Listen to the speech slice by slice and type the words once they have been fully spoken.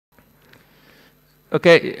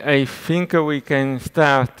Okay, I think we can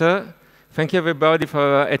start. Thank you everybody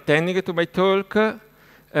for attending to my talk.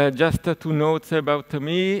 Just two notes about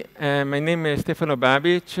me. My name is Stefano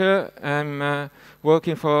Babic. I'm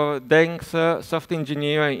working for DENX software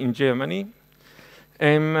engineer in Germany.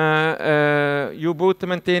 I'm U-boot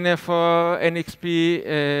maintainer for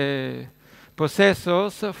NXP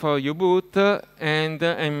processors for U-boot, and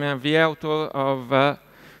I'm the author of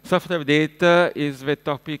SWUpdate is the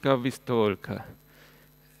topic of this talk.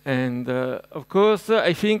 And of course,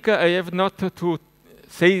 I think I have not to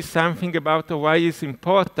say something about why it's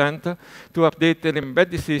important to update an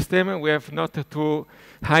embedded system. We have not to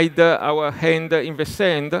hide our hand in the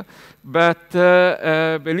sand. But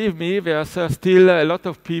believe me, there's still a lot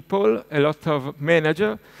of people, a lot of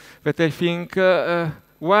managers, that I think,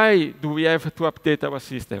 why do we have to update our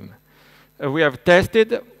system? We have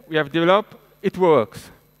tested, we have developed, it works.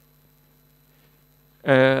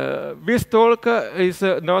 This talk is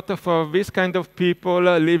not for this kind of people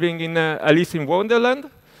living in Alice in Wonderland.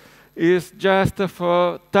 It's just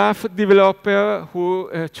for tough developers who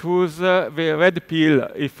choose the red pill,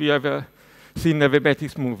 if you have seen the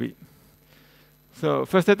Matrix movie. So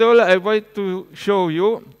first of all, I want to show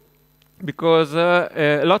you, because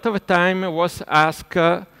a lot of time was asked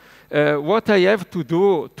what I have to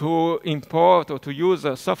do to import or to use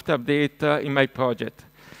a SWUpdate in my project.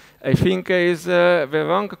 I think is the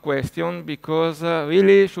wrong question, because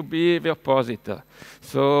really should be the opposite.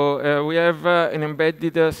 So we have an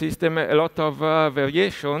embedded system, a lot of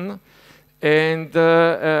variation, and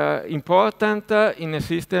important in a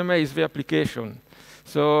system is the application.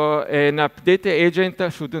 So an update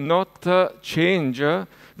agent should not change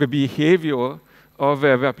the behavior of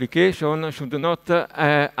the application, should not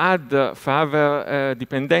add further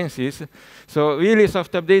dependencies. So really,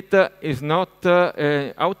 SWUpdate is not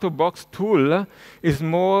an out-of-box tool, it's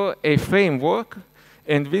more a framework,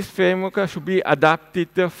 and this framework should be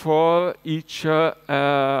adapted for each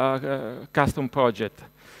custom project.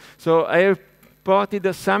 So I have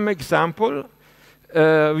plotted some example,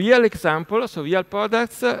 real examples, so real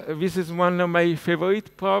products. This is one of my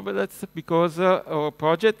favorite products because or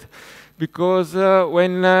project. Because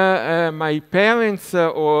when my parents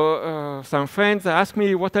or some friends ask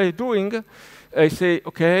me what I'm doing, I say,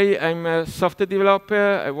 okay, I'm a software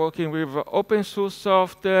developer, I'm working with open source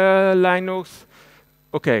software, Linux.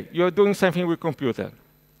 Okay, you're doing something with computer.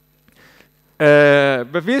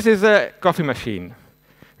 But this is a coffee machine.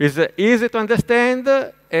 It's easy to understand,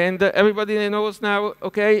 and everybody knows now,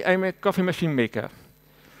 okay, I'm a coffee machine maker.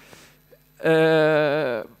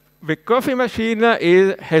 The coffee machine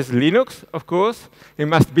has Linux, of course. It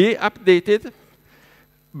must be updated,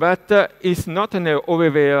 but it's not an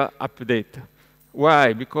over-the-air update.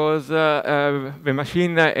 Why? Because the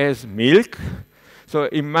machine has milk, so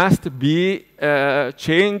it must be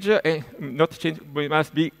changed, not changed, but it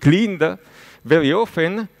must be cleaned very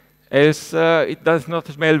often, as it does not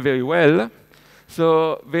smell very well.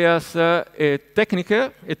 So there's a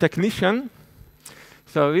technician,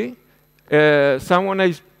 sorry, someone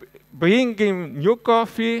is bringing new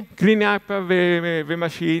coffee, clean up the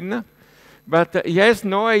machine, but he has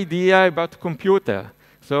no idea about computer.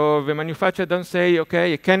 So the manufacturer don't say,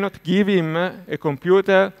 okay, I cannot give him a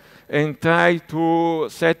computer and try to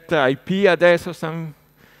set IP address or something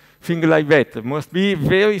like that. It must be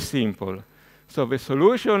very simple. So the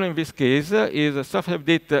solution in this case is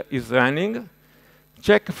SWUpdate is running.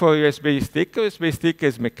 Check for USB stick. USB stick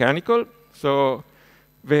is mechanical, so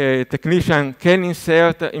the technician can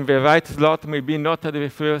insert in the right slot, maybe not at the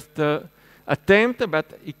first attempt, but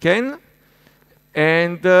he can,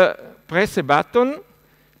 and press a button,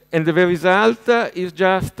 and the result is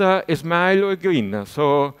just a smile or a grin.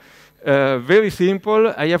 So very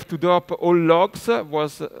simple. I have to drop all logs.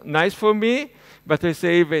 Was nice for me, but I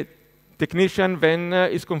say the technician then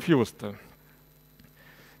is confused.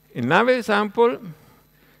 Another example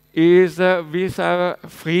is these are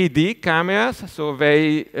 3D cameras, so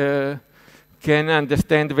they can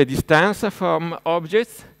understand the distance from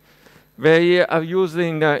objects. They are used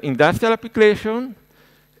in industrial application,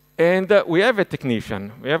 and we have a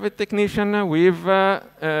technician. We have a technician with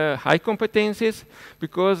high competencies,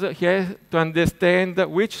 because he has to understand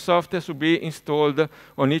which software should be installed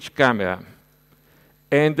on each camera,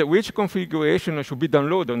 and which configuration should be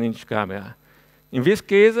downloaded on each camera. In this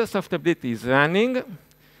case, SWUpdate is running.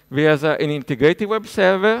 There's an integrated web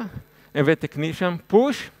server, and the technician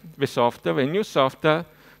push the software, the new software,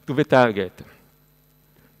 to the target.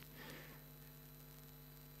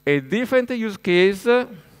 A different use case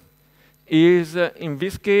is, in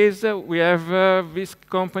this case, we have this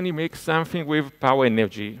company makes something with power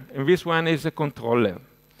energy, and this one is a controller.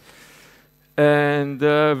 and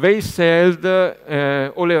they sold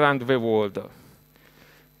all around the world.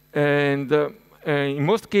 And in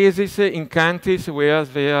most cases, in countries where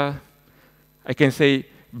there are, I can say,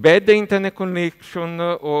 bad internet connection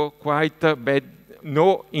or quite bad,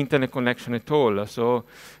 no internet connection at all. So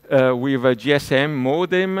with a GSM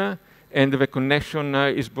modem, and the connection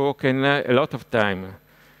is broken a lot of time.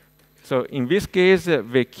 So in this case,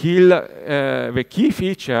 the key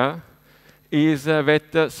feature is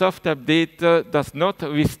that SWUpdate does not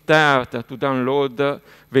restart to download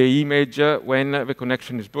the image when the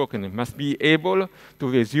connection is broken. It must be able to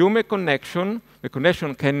resume a connection. The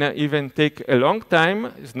connection can even take a long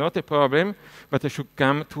time. It's not a problem, but it should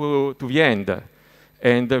come to the end.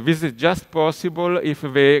 And this is just possible if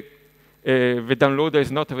the downloader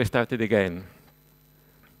is not restarted again.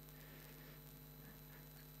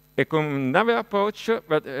 Another approach,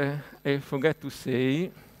 but I forgot to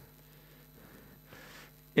say,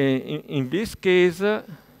 in this case, the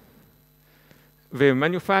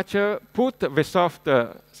manufacturer put the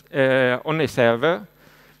software on a server,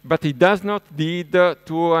 but it does not need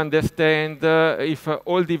to understand if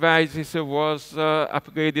all devices was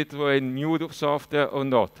upgraded to a new software or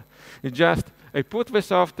not. It's just, I put the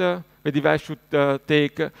software, the device should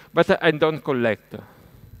take, but I don't collect.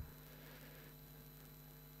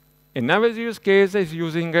 Another use case is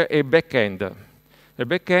using a backend. A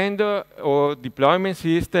backend or deployment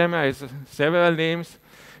system has several names.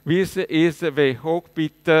 This is the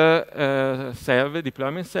Hawkbit server,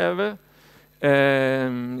 deployment server.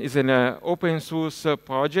 It's an open source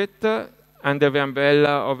project under the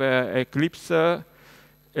umbrella of Eclipse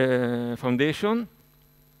Foundation.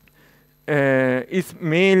 It's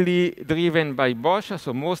mainly driven by Bosch,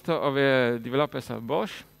 so most of the developers are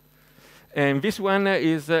Bosch. And this one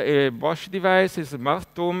is a Bosch device. It's a smart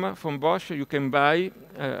home from Bosch. You can buy,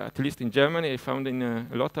 at least in Germany, I found in a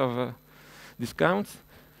lot of discounts.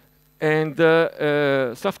 And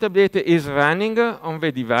SWUpdate is running on the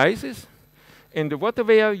devices. And what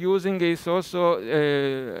they are using is also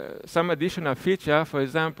some additional feature. For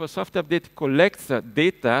example, SWUpdate collects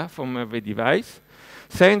data from the device,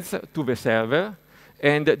 sends to the server,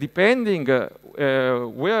 and depending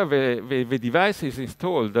where the device is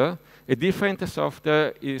installed, a different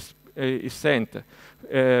software is sent.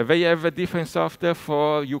 They have a different software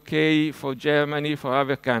for UK, for Germany, for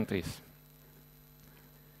other countries.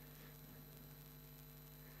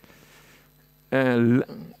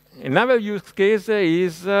 Another use case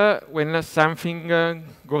is when something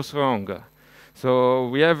goes wrong. So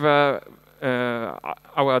we have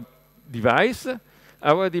our device.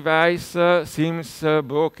 Our device seems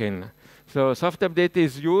broken. So SWUpdate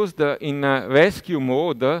is used in rescue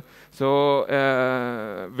mode. So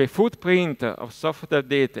the footprint of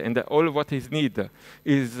SWUpdate and all what is needed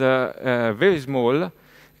is very small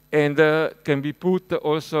and can be put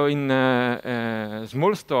also in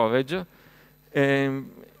small storage.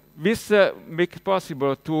 This makes it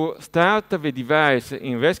possible to start the device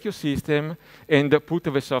in rescue system and put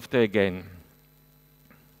the software again.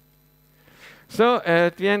 So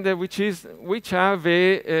at the end, which are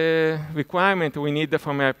the requirements we need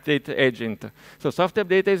from an update agent? So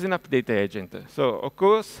SWUpdate is an update agent. So of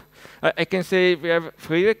course, I can say we have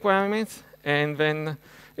 3 requirements, and then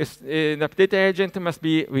an update agent must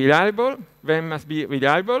be reliable, then must be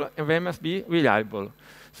reliable, and then must be reliable.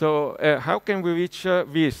 So how can we reach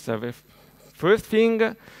this? The first thing,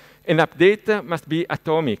 an update must be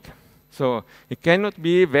atomic. So it cannot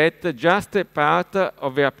be that just a part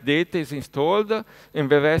of the update is installed and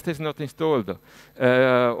the rest is not installed.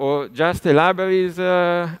 Or just the library is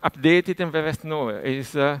updated and the rest no. It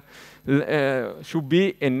should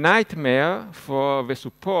be a nightmare for the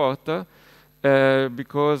support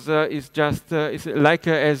because it's like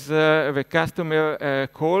as the customer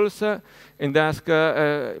calls and asks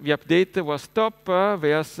the update was stopped,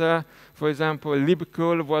 there's for example,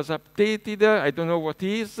 libcurl was updated, I don't know what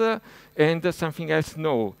is, and something else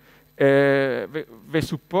no. The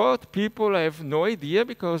support people have no idea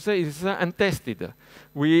because it's untested.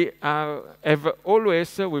 We have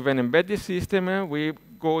always, with an embedded system, we're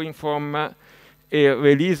going from a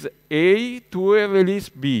release A to a release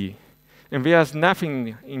B, and there's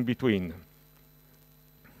nothing in between.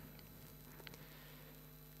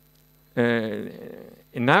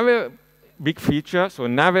 Another big feature, so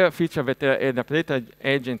another feature that an update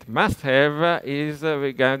agent must have is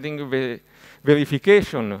regarding the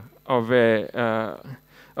verification of the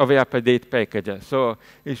update package. So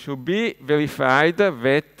it should be verified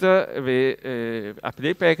that the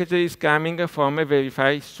update package is coming from a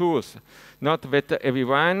verified source, not that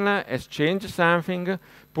everyone has changed something,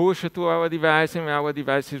 pushed to our device, and our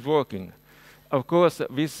device is working. of course,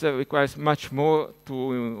 this requires much more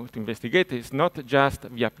to investigate. It's not just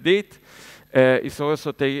the update. It's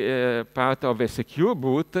also part of a secure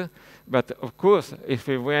boot. But of course, if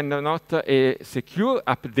we were not a secure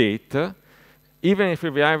update, even if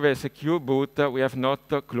we have a secure boot, we have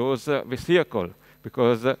not closed the circle,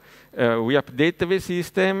 because we update the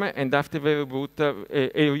system, and after the reboot,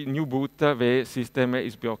 a new boot, the system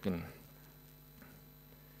is broken.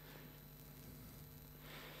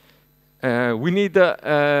 We need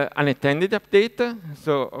an attended update.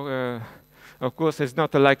 So, of course, it's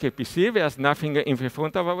not like a PC. There's nothing in the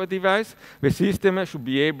front of our device. The system should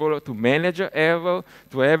be able to manage error,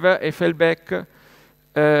 to have a fallback,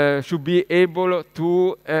 should be able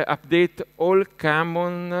to update all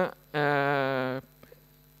common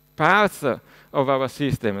parts of our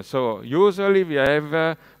system. So usually we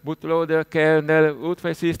have bootloader, kernel, root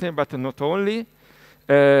file system, but not only.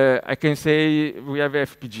 I can say we have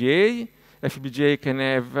FPGA. FPGA can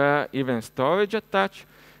have even storage attached.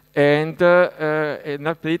 And an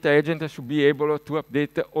update agent should be able to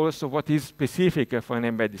update also what is specific for an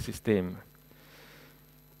embedded system.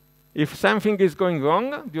 If something is going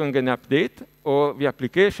wrong during an update, or the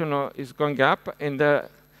application is going up, and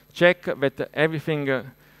check that everything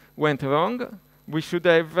went wrong, we should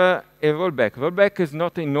have a rollback. Rollback is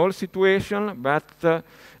not in all situations, but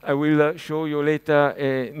I will show you later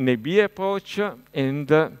an AB approach, and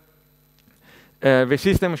the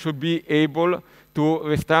system should be able to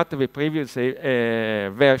restart the previous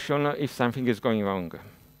version if something is going wrong.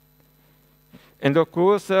 And of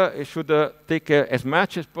course, it should take as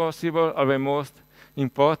much as possible of the most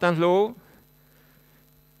important law,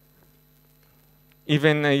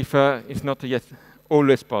 even if it's not yet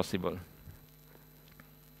always possible.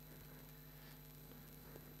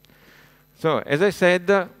 So, as I said,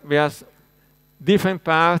 there's different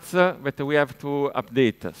parts that we have to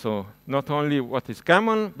update. So not only what is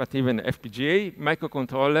common, but even FPGA,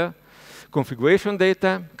 microcontroller, configuration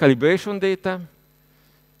data, calibration data.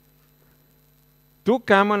 Two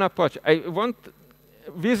common approaches.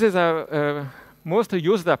 This is our most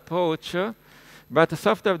used approach, but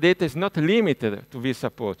software data is not limited to this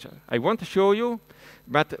approach. I want to show you,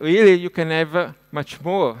 but really you can have much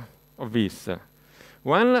more of this.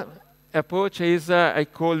 One approach is, I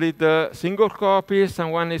call it single copy,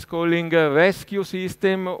 someone is calling rescue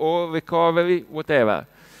system or recovery, whatever.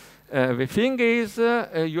 The thing is,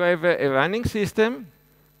 you have a running system.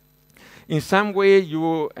 In some way,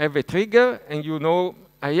 you have a trigger, and you know,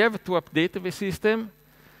 I have to update the system.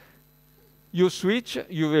 You switch,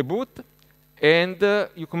 you reboot, and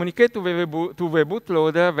you communicate to the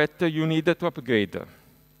bootloader that you need to upgrade.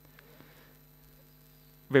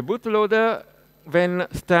 The bootloader then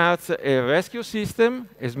starts a rescue system,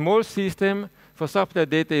 a small system for software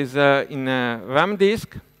data is in a RAM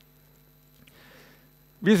disk.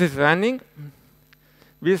 This is running.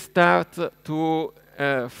 We start to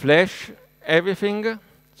flash everything.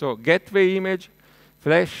 So get the image,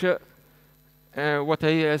 flash what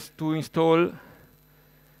I has to install.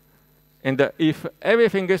 And if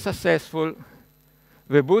everything is successful,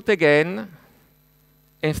 reboot again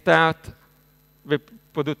and start the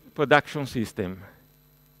production system.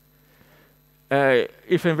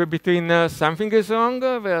 If in between something is wrong,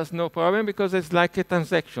 there's no problem because it's like a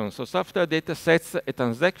transaction. So software data sets a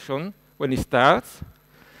transaction when it starts.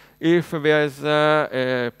 If there's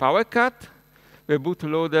a power cut, the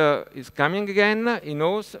bootloader is coming again. It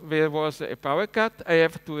knows there was a power cut. I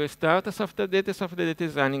have to restart the software data. Software data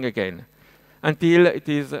is running again until it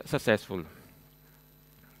is successful.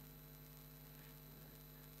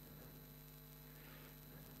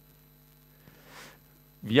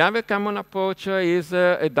 The other common approach is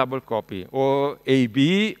a double copy, or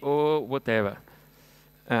AB, or whatever.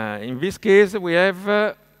 In this case, we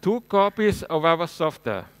have two copies of our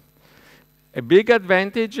software. A big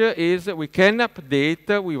advantage is we can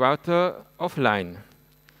update without offline.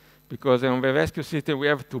 Because on the rescue system, we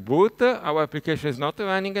have to boot. Our application is not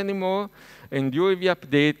running anymore. And during the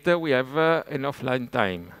update, we have an offline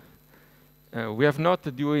time. We have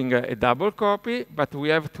not doing a double copy, but we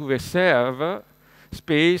have to reserve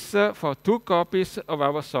space for two copies of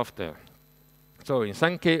our software. So in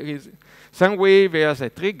some case, some way there's a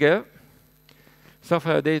trigger.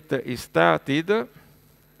 Software data is started,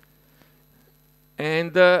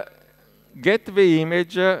 and get the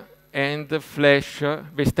image and flash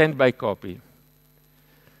the standby copy.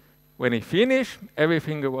 When I finish,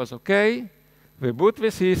 everything was OK. Reboot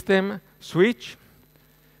the system, switch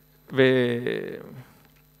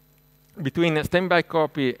between a standby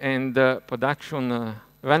copy and production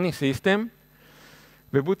running system.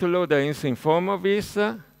 The bootloader is informed of this.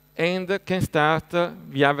 and can start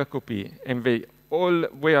the other copy. And they all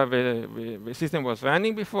where the system was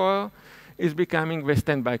running before is becoming the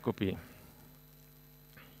standby copy.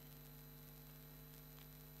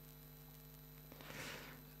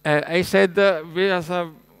 I said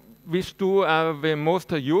these two are the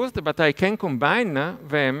most used, but I can combine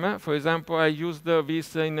them. For example, I used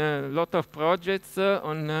this in a lot of projects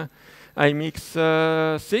on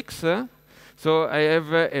IMX 6. So I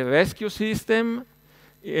have a rescue system.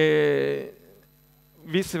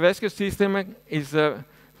 This rescue system is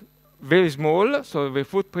very small, so the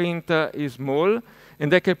footprint is small,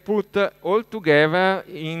 and I can put all together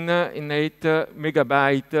in an 8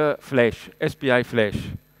 megabyte flash, SPI flash.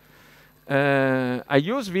 I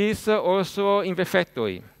use this also in the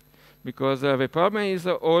factory, because the problem is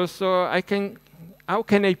also how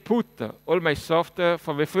can I put all my software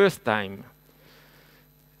for the first time?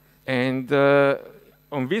 And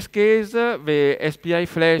on this case, the SPI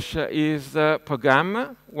flash is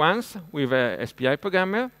programmed once with a SPI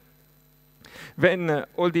programmer. Then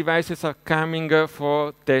all devices are coming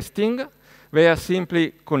for testing. They are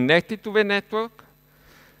simply connected to the network.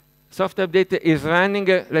 SWUpdate is running,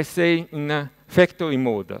 let's say, in factory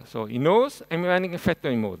mode. So it knows I'm running in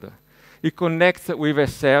factory mode. It connects with a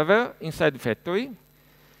server inside the factory,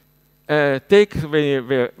 takes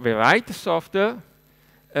the right software,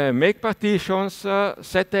 make partitions,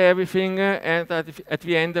 set everything, and at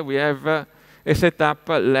the end we have a setup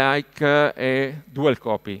like a dual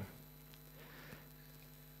copy.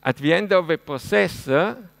 At the end of the process,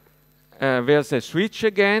 there's a switch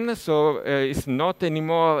again, so it's not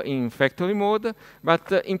anymore in factory mode,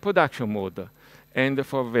 but in production mode. And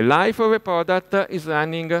for the life of the product, is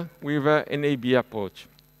running with an A/B approach.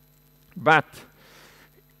 But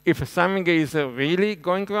if something is really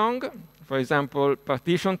going wrong, for example,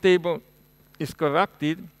 partition table is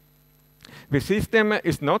corrupted, the system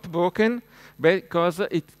is not broken because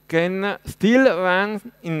it can still run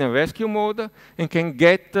in a rescue mode and can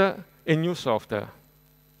get a new software.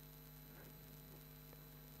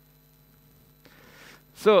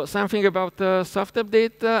 So something about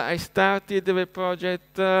SWUpdate. I started the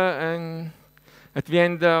project at the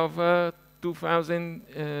end of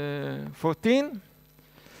 2014.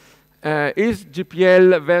 Is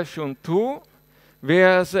GPL version 2.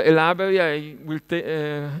 There's a library. I will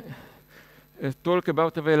talk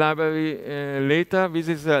about the library later. This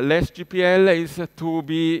is less GPL. Is to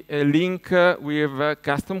be a link with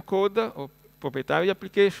custom code or proprietary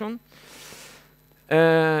application.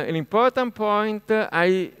 An important point,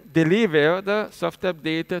 I delivered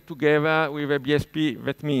SWUpdate together with a BSP.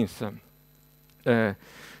 That means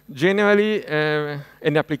generally,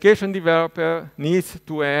 an application developer needs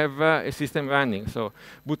to have a system running. So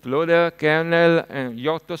bootloader, kernel, and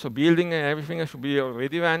Yocto, so building and everything should be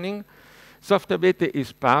already running. SWUpdate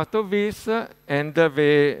is part of this, and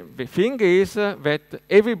the thing is that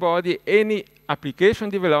everybody, any application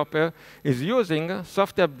developer, is using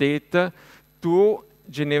SWUpdate to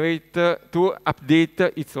generate, to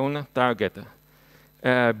update its own target.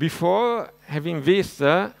 Before having this,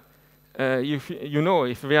 you know,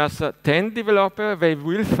 if there's 10 developers, they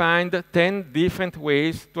will find 10 different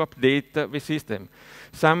ways to update the system.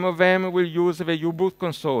 Some of them will use the U-boot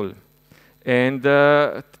console and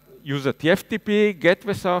use a TFTP, get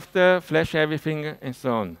the software, flash everything, and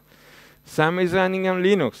so on. Some is running on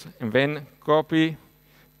Linux, and then copy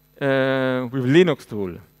with Linux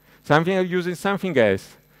tool. Something are using something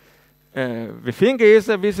else. The thing is,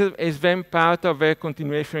 this is then part of a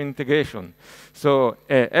continuation integration. So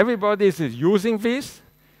everybody is using this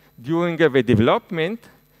during the development.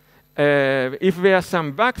 If there are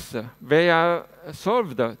some bugs, they are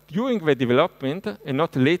solved during the development and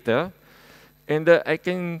not later. And I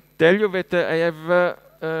can tell you that I have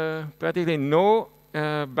practically no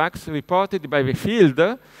bugs reported by the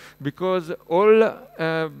field because all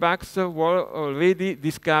bugs were already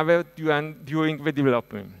discovered during the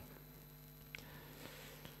development.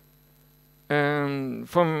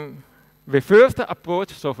 From the first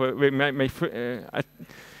approach, so for at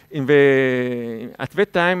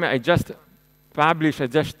that time, I just published, I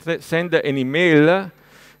just sent an email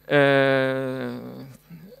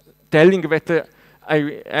telling that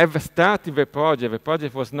I have started the project. The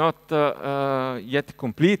project was not yet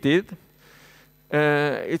completed.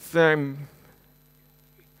 It's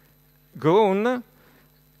grown,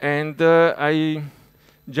 and I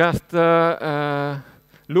just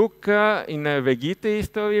look in the Git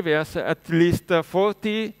history. There's at least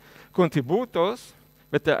 40 contributors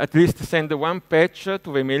that at least send one patch to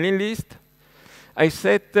the mailing list. I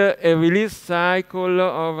set a release cycle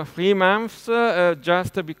of 3 months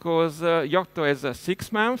just because Yocto has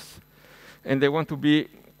 6 months, and I want to be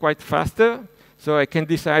quite faster, so I can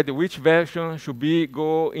decide which version should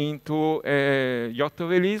go into a Yocto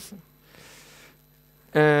release.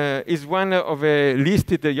 Is one of the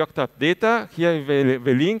listed Yocto data. Here is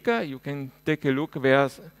the link. You can take a look.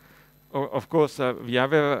 There's, of course, the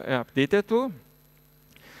other updated too.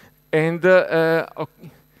 And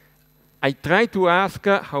I try to ask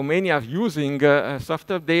how many are using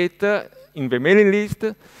SWUpdate in the mailing list.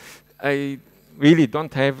 I really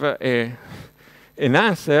don't have an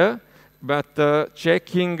answer, but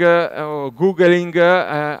checking or Googling,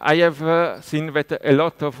 I have seen that a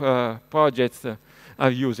lot of projects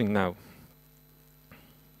are using now.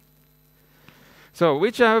 So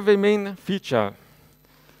which are the main features?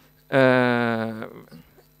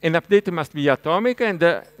 An update must be atomic, and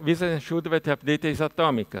this ensures that the update is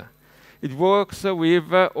atomic. It works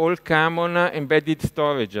with all common embedded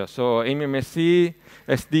storage, so MMSC,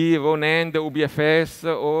 SD, RONAND, UBFS,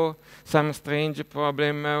 or some strange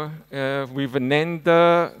problem with NAND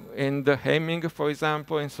and Hamming, for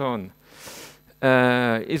example, and so on.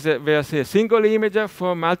 There's a single image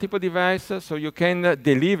for multiple devices, so you can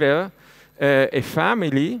deliver a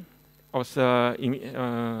family of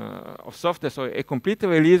software, so a complete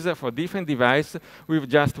release for different devices with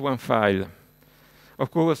just one file. Of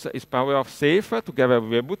course, it's power-off safe together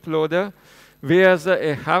with a bootloader. There's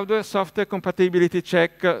a hardware-software compatibility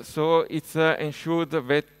check, so it's ensured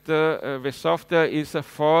that the software is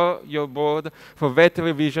for your board, for that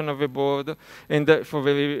revision of the board, and for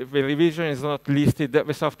the revision is not listed,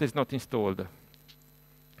 the software is not installed.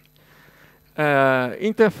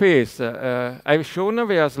 Interface, I've shown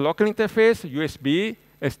there's local interface, USB,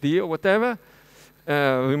 SD, or whatever.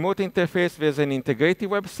 Remote interface, there's an integrated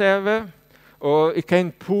web server, or it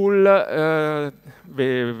can pull the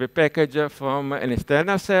package from an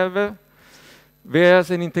external server.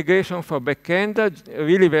 There's an integration for backend.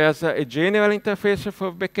 Really, there's a general interface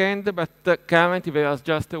for backend, but currently there's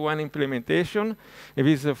just one implementation. It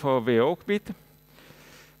is for the SWUpdate.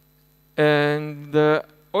 And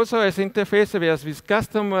also, as interface, there's this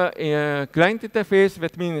custom client interface.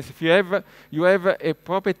 That means if you have a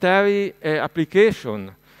proprietary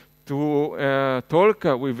application to talk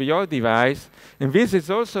with your device, and this is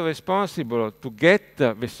also responsible to get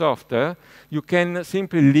the software, you can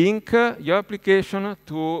simply link your application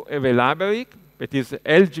to the library, that is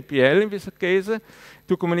LGPL in this case,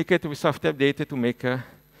 to communicate with SWUpdate to make the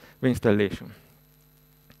installation.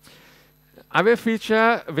 Other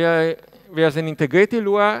feature, there's an integrated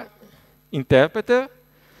Lua interpreter.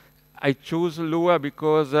 I choose Lua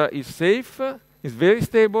because it's safe, it's very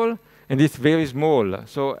stable, and it's very small.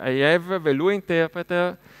 So I have the Lua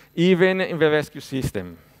interpreter even in the rescue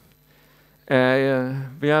system.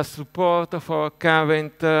 There's support for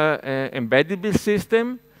current embedded build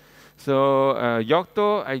system. So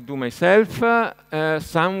Yocto, I do myself.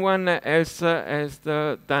 Someone else has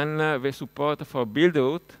done the support for build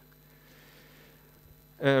root.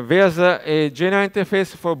 There's a general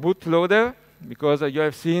interface for bootloader, because you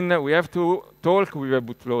have seen we have to talk with a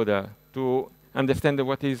bootloader to understand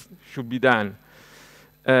what should be done.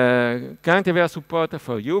 Currently, there's support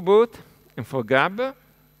for U-boot and for Grub.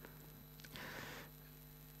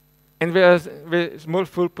 And there's very small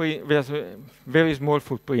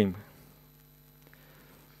footprint.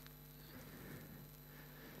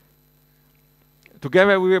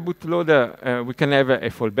 Together with a bootloader, we can have a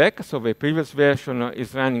fallback. So the previous version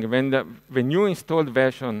is running when the new installed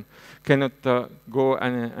version cannot go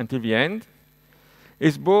until the end.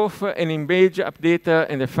 It's both an image updater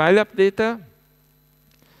and a file updater.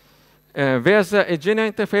 There's a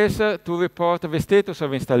general interface to report the status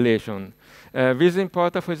of installation. This is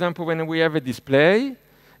important, for example, when we have a display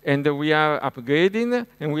and we are upgrading,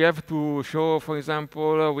 and we have to show, for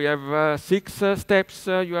example, we have 6 steps.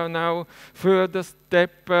 You are now third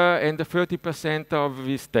step and 30% of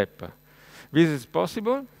this step. This is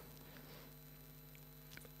possible.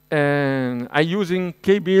 And I'm using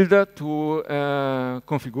kbuild to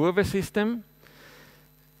configure the system.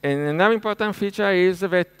 And another important feature is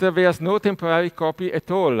that there's no temporary copy at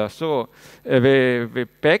all. So the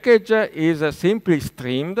package is simply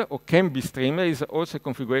streamed, or can be streamed, is also a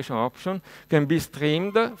configuration option, can be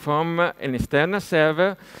streamed from an external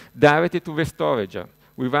server directly to the storage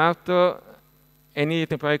without any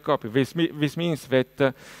temporary copy. This means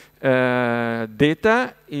that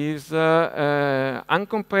data is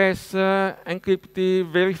uncompressed,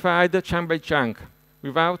 encrypted, verified chunk by chunk,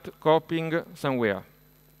 without copying somewhere.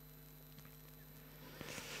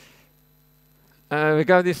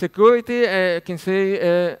 Regarding security, I can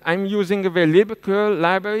say I'm using the libcurl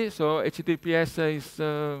library, so HTTPS is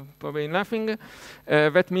probably nothing.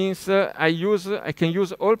 That means I can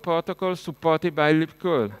use all protocols supported by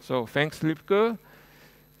libcurl. So thanks libcurl.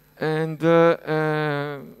 And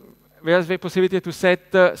there's the possibility to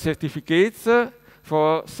set certificates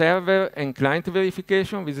for server and client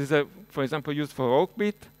verification. This is, for example, used for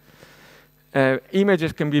Oakbit.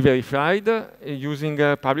 Images can be verified using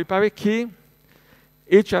a public private key.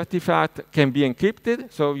 Each artifact can be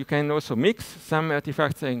encrypted, so you can also mix. Some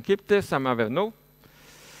artifacts are encrypted, some other no.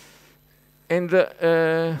 And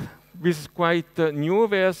this is quite new.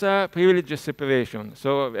 There's a privilege separation.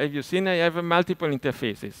 So as you've seen, I have multiple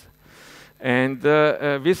interfaces. And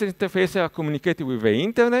these interfaces are communicating with the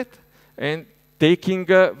internet and taking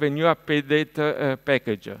the new update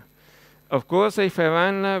package. Of course, if I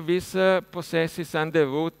run these processes under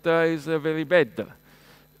root, is very bad.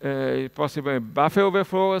 Possible buffer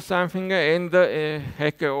overflow or something, and a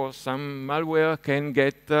hacker or some malware can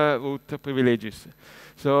get root privileges.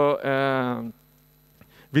 So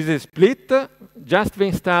this is split. Just the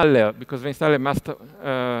installer, because the installer must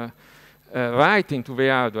write into the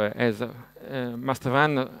hardware as must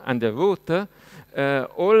run under root.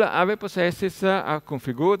 All other processes are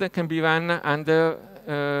configured and can be run under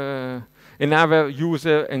another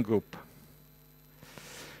user and group.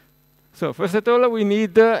 So first of all, we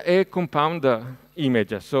need a compound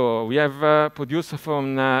image. So we have produced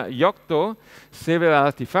from Yocto several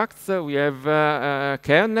artifacts. We have a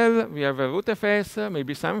kernel, we have a rootfs,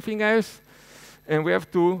 maybe something else, and we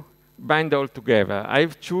have to bind all together.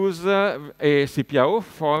 I've chosen a CPIO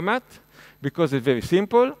format because it's very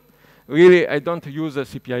simple. Really, I don't use a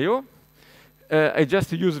CPIO. I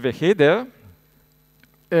just use the header.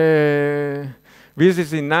 This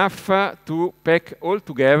is enough to pack all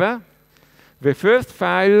together. The first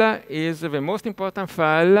file is the most important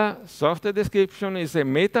file. Software description is a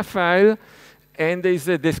meta file, and is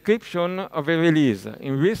a description of a release.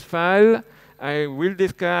 In this file, I will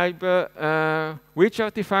describe which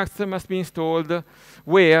artifacts must be installed,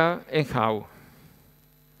 where, and how.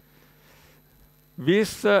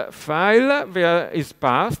 This file is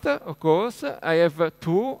parsed, of course. I have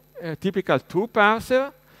typical two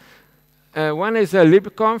parsers. One is a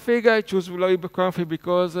libconfig. I choose libconfig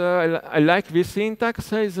because I like this syntax.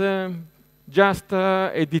 It's just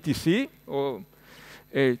a DTC, or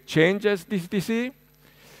changes DTC.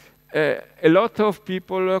 A lot of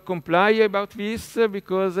people comply about this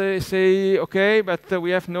because they say, OK, but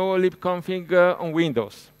we have no libconfig on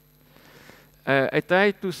Windows. I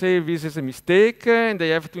try to say this is a mistake, and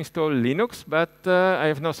I have to install Linux, but I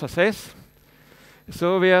have no success.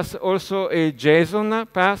 So there's also a JSON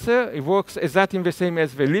parser. It works exactly the same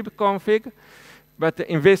as the libconfig, but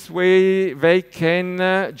in this way, they can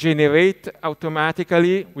generate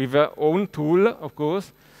automatically with their own tool, of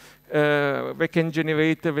course. They can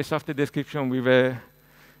generate the software description with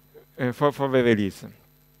for the release.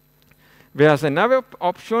 There's another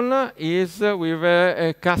option is with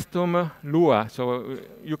a custom Lua. So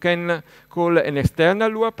you can call an external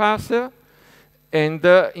Lua parser, and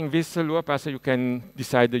in this Lua parser, you can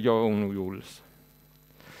decide your own rules.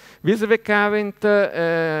 This is the current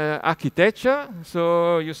architecture.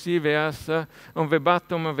 So you see there's on the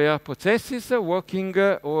bottom there are processes working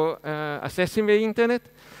or accessing the internet.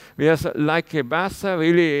 There's like a bus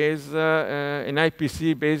really is an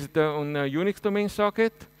IPC based on a Unix domain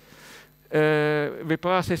socket. The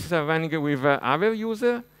processes are running with other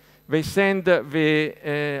users. They send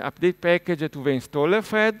the update package to the installer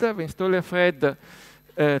thread. The installer thread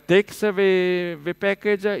takes the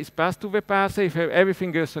package, is passed to the parser. If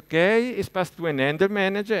everything is OK, it's passed to an Ender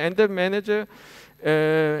manager. Ender manager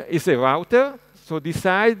is a router, so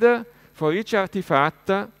decide for each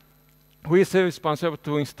artifact who is responsible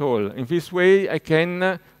to install. In this way, I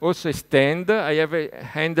can also extend. I have a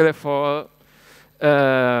handler for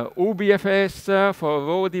UBFS, for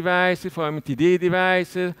raw devices, for MTD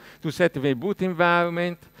devices, to set the boot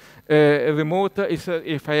environment. Remote is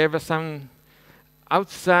if I have some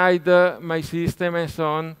outside my system and so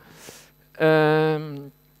on.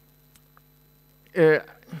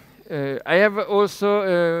 I have also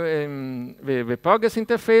the progress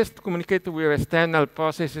interface to communicate with external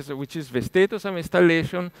processes, which is the status of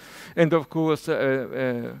installation, and of course,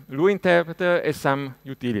 Lua interpreter and some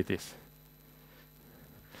utilities.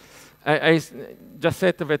 I just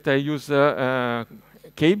said that I use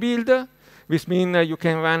kbuild. This means you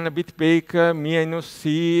can run bitbake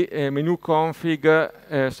 -c menu config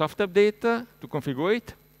SWUpdate to configure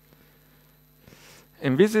it.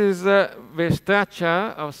 And this is the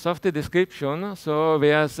structure of software description. So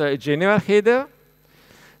there's a general header.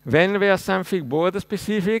 When there's something board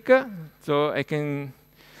specific, so I can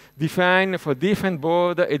define for different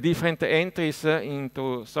board different entries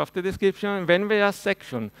into software description. When there are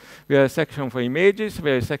section, there are section for images,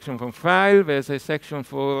 there is a section for file, there's a section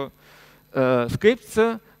for scripts.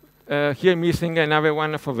 Here missing another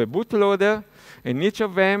one for the bootloader. In each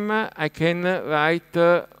of them, I can write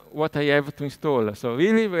what I have to install. So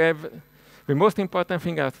really, we have the most important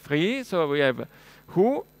thing are three. So we have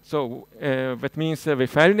who, so that means the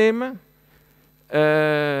file name,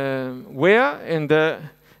 where, and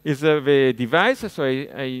is the device. So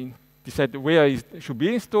I decide where it should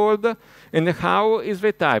be installed, and how is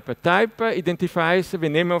the type. A type identifies the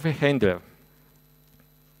name of a handler.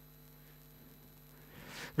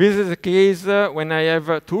 This is the case when I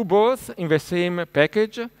have two boards in the same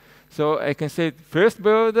package. So I can say, first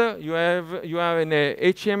board, you are in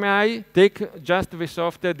a HMI, take just the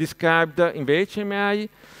software described in the HMI.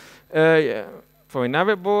 For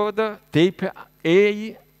another board, tape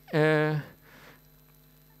A,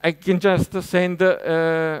 I can just send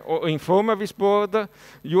or inform this board,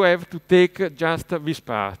 you have to take just this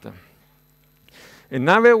part.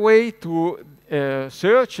 Another way to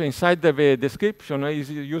search inside the description is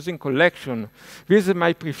using collection. This is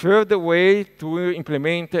my preferred way to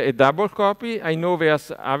implement a double copy. I know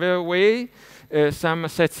there's other way. Some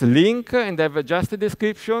sets link and have just a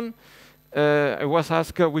description. I was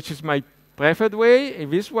asked which is my preferred way,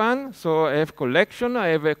 this one. So I have collection. I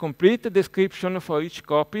have a complete description for each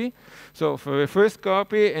copy. So for the first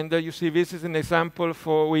copy, and you see this is an example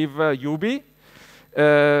with UB.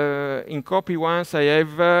 In copy once I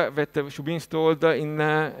have that should be installed in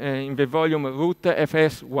the volume root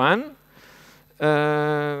fs1.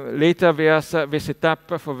 Later there's the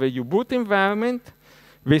setup for the U-boot environment.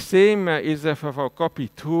 The same is for copy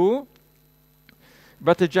 2,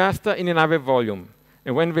 but just in another volume.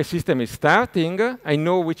 And when the system is starting, I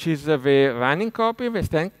know which is the running copy, the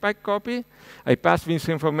standby copy. I pass this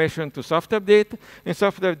information to SWUpdate, and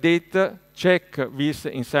SWUpdate check this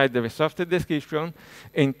inside the software description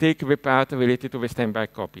and take the part related to the standby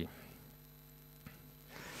copy.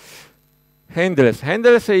 Handlers.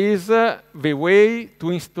 Handlers is the way to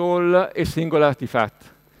install a single artifact.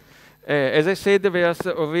 As I said, there's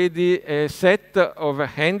already a set of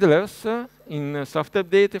handlers in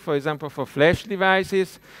SWUpdate, for example, for flash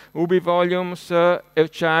devices, UBI volumes,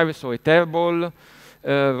 archive, so a tarball,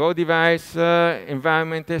 raw device,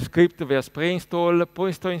 environment script, there's pre-install,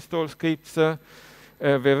 post-install scripts. The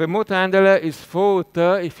remote handler is thought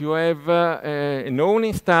if you have a known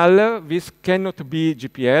installer. This cannot be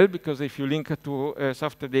GPL, because if you link to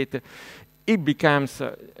SWUpdate, it becomes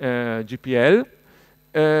GPL.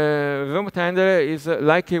 Remote handler is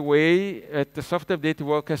like a way that the SWUpdate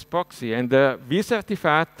works as proxy, and this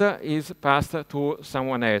artifact is passed to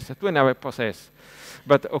someone else, to another process.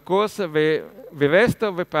 But of course, the rest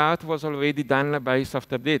of the part was already done by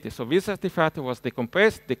SWUpdate. So this artifact was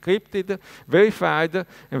decompressed, decrypted, verified,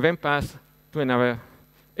 and then passed to another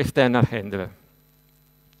external handler.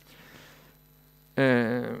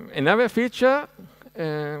 Another feature,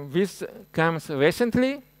 this comes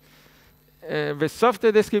recently. The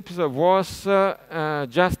software description was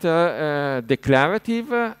just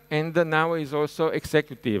declarative, and now is also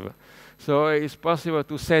executive. So it's possible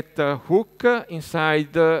to set a hook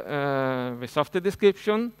inside the software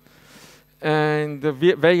description, and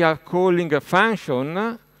they are calling a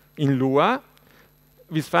function in Lua.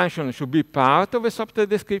 This function should be part of the software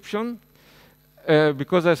description,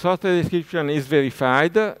 because the software description is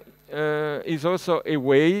verified. Is also a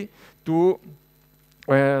way to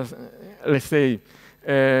let's say,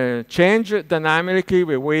 change dynamically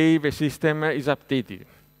the way the system is updated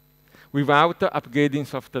without upgrading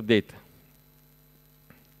SWUpdate.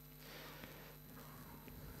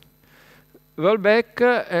 Rollback,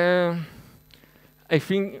 I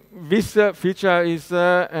think this feature is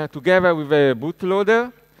together with a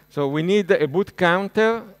bootloader. So we need a boot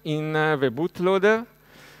counter in the bootloader.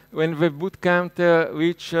 When the boot counter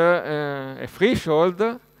reaches a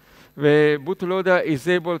threshold, the bootloader is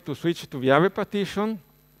able to switch to the other partition.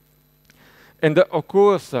 And of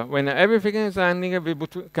course, when everything is running, the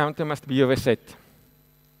boot counter must be reset.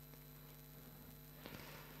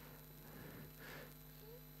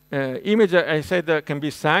 Image, I said, can be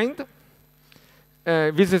signed.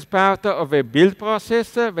 This is part of a build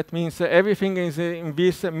process. That means everything is in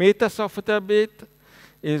this meta software bit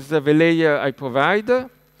is the layer I provide.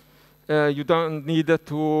 You don't need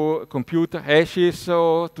to compute hashes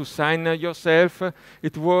or to sign yourself.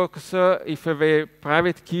 It works if the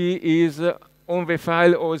private key is on the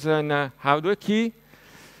file or is a hardware key.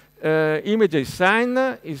 Image is signed,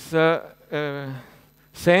 is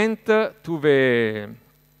sent to the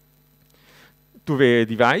to the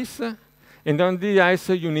device. And on the device,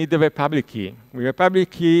 you need the public key. With a public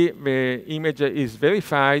key, the image is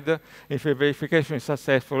verified. If the verification is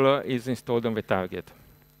successful, is installed on the target.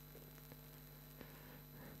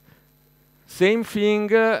 Same thing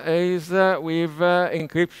is with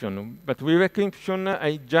encryption. But with encryption,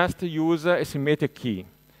 I just use a symmetric key.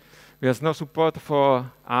 There's no support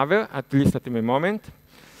for other, at least at the moment.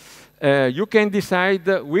 You can decide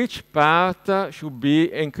which part should be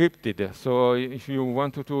encrypted. So if you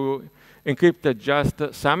want to encrypt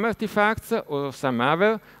just some artifacts or some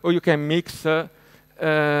other, or you can mix not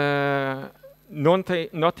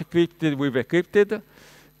encrypted with encrypted.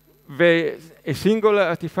 A single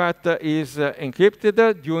artifact is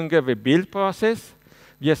encrypted during the build process.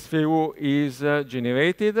 The SWU is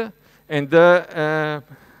generated and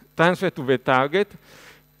transferred to the target.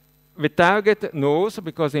 The target knows,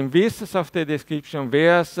 because in this software description,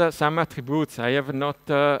 there's some attributes I have not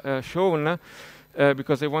shown,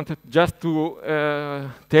 because I wanted just to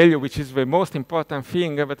tell you which is the most important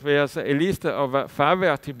thing, but there's a list of 5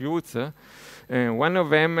 attributes. One of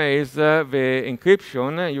them is the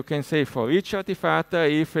encryption. You can say for each artifact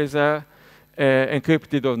if it's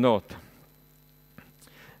encrypted or not.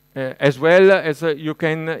 As well as you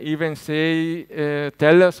can even say,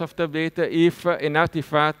 tell SWUpdate if an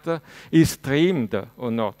artifact is streamed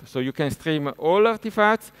or not. So you can stream all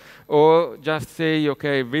artifacts, or just say,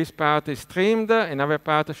 okay, this part is streamed, another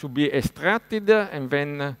part should be extracted and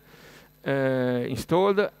then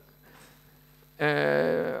installed.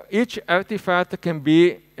 Each artifact can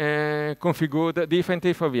be configured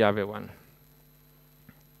differently for the other one.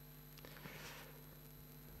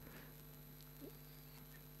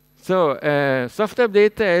 So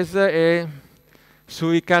SWUpdate has a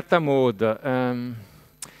suricata mode.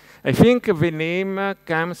 I think the name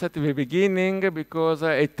comes at the beginning because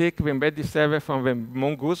I take the embedded server from the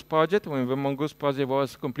Mongoose project, when the Mongoose project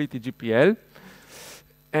was completely GPL.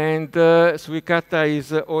 And suricata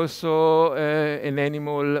is also an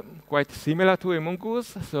animal quite similar to a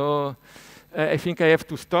mongoose. So I think I have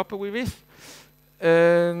to stop with this.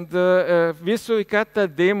 And this suricata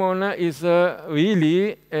daemon is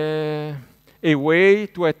really a way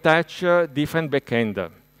to attach different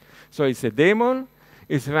backend. So it's a daemon,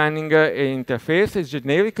 it's running an interface, a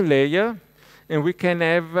generic layer, and we can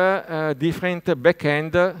have different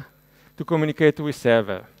backend to communicate with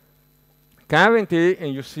server. Currently,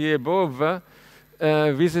 and you see above,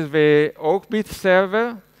 this is the Oakbit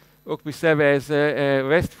server. Oakbit server has a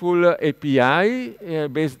RESTful API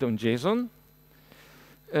based on JSON.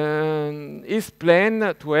 It's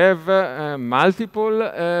planned to have multiple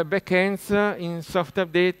backends in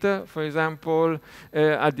SWUpdate, for example,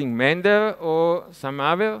 adding Mender or some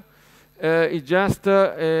other. It's just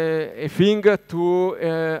a thing to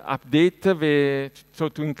update, so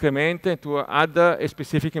to increment and to add a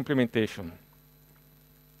specific implementation.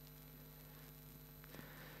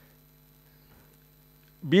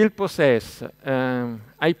 Build process.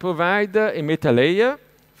 I provide a meta layer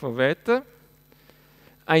for that.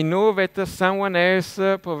 I know that someone else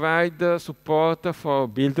provides support for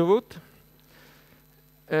build root.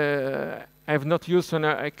 I have not used, so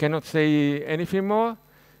I cannot say anything more.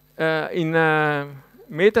 In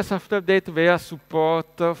Meta SWUpdate, there is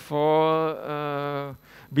support for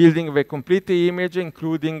building the complete image,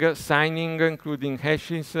 including signing, including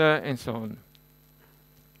hashes, and so on.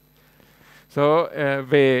 So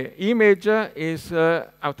the image is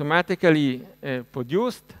automatically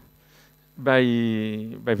produced by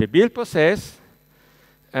the build process,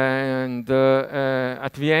 and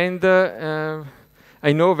at the end,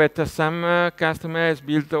 I know that some customers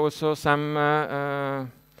built also some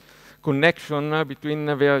connection between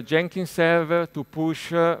their Jenkins server to push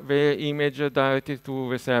the image directly to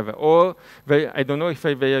the server. Or I don't know if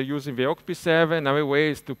they are using the Oakbit server. Another way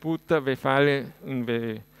is to put the file in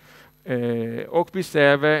the Oakbit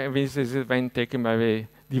server, and this is then taken by the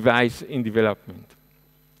device in development.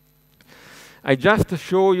 I just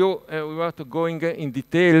show you without going in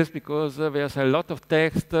details because there's a lot of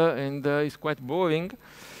text and it's quite boring.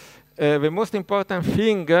 The most important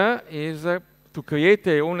thing is to create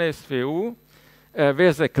a own SWU.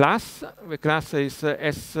 There's a class. The class is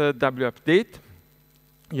SWUpdate.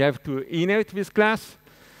 You have to inherit this class.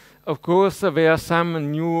 Of course, there are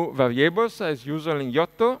some new variables, as usual in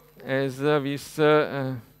Yocto, as this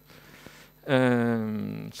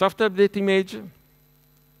SWUpdate image.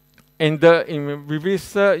 And with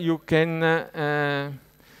this, you can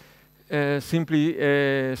simply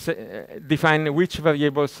define which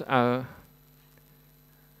variables are,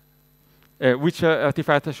 which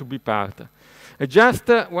artifact should be part. Just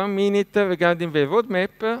 1 minute regarding the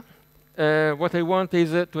roadmap. what I want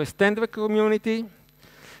is to extend the community,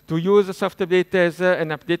 to use SWUpdate as an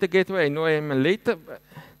update gateway. I know I am late.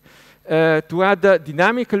 To add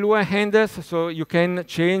dynamic Lua handlers, so you can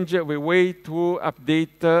change the way to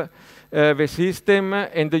update the system,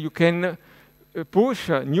 and you can push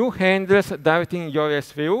new handlers directly in your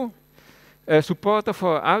SVU. Support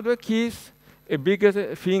for hardware keys. A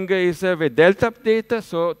bigger thing is the delta update,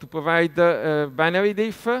 so to provide binary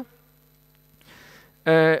diff.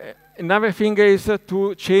 Another thing is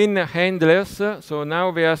to chain handlers. So now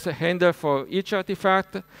there's a handler for each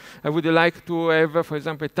artifact. I would like to have, for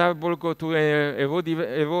example, a tarball go to a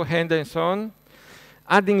row handler and so on.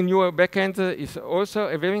 Adding newer backends is also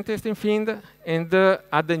a very interesting thing, and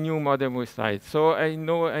add a new modern website. So I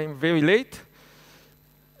know I'm very late.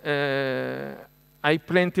 I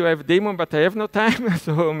plan to have demo, but I have no time,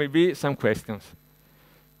 so maybe some questions.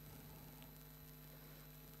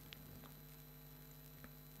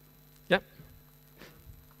 Yeah.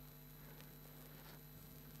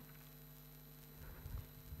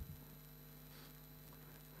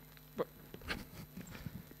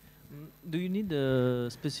 Do you need a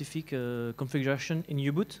specific configuration in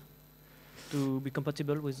U-boot to be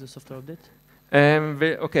compatible with the software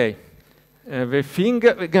update? Okay. The thing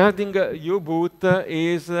regarding U-boot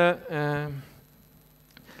is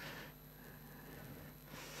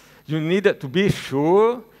you need to be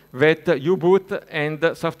sure that U-boot and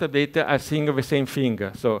SWUpdate are seeing the same thing.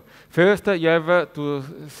 So first, you have to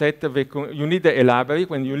set you need a library.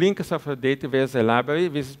 When you link SWUpdate, there's a library.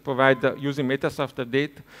 This is provided using meta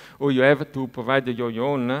SWUpdate, or you have to provide your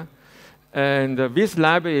own. And this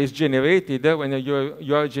library is generated when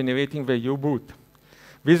you are generating the U-boot.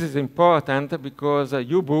 This is important because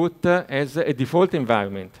U-boot has a default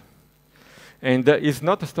environment, and is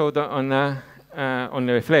not stored on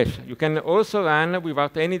the flash. You can also run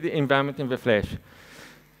without any environment in the flash.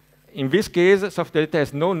 In this case, SWUpdate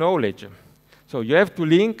has no knowledge. So you have to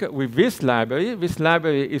link with this library. This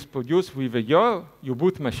library is produced with your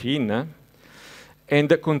U-boot machine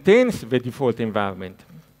and contains the default environment.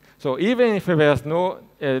 So even if there's no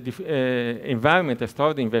environment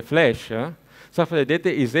stored in the flash, SWUpdate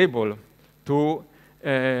is able to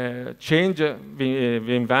change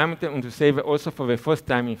the environment and to save also for the first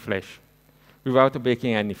time in flash without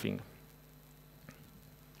breaking anything.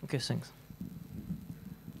 Okay, thanks.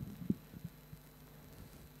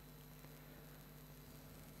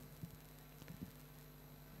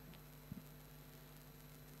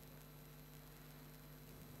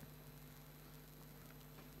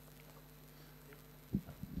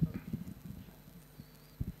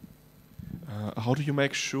 How do you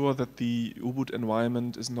make sure that the U-boot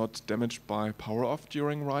environment is not damaged by power off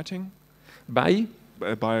during writing? By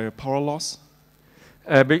power loss?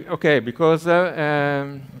 Okay, because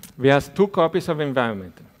we have two copies of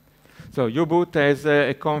environment. So U-boot has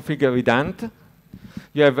a config redundant.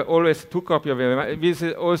 You have always two copies of environment. This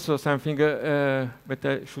is also something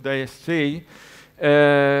that should I say.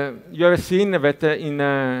 You have seen that in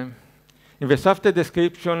the software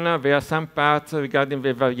description there are some parts regarding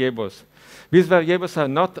the variables. These variables are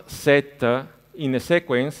not set in a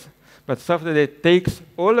sequence, but software that takes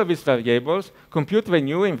all of these variables, compute the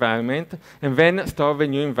new environment, and then store the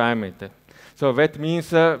new environment. So that means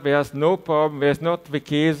there's no problem, there's not the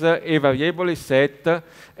case a variable is set,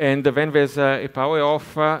 and then there's a power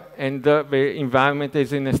off, and the environment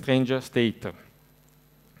is in a strange state.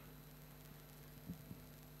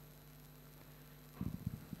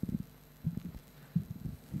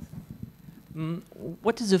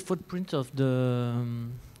 What is the footprint of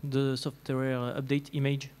the software update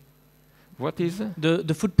image? What is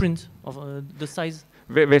the footprint of the size?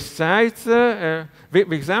 The size, the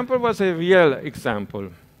example was a real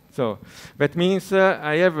example. So that means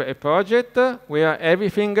I have a project where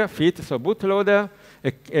everything fits, so bootloader,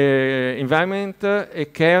 environment, a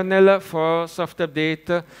kernel for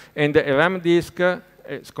SWUpdate, and a RAM disk,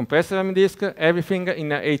 compressed RAM disk, everything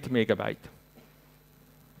in 8 MB. Okay.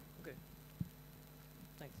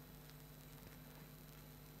 Thanks.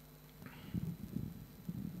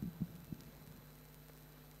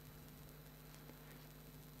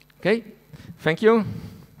 Okay, thank you.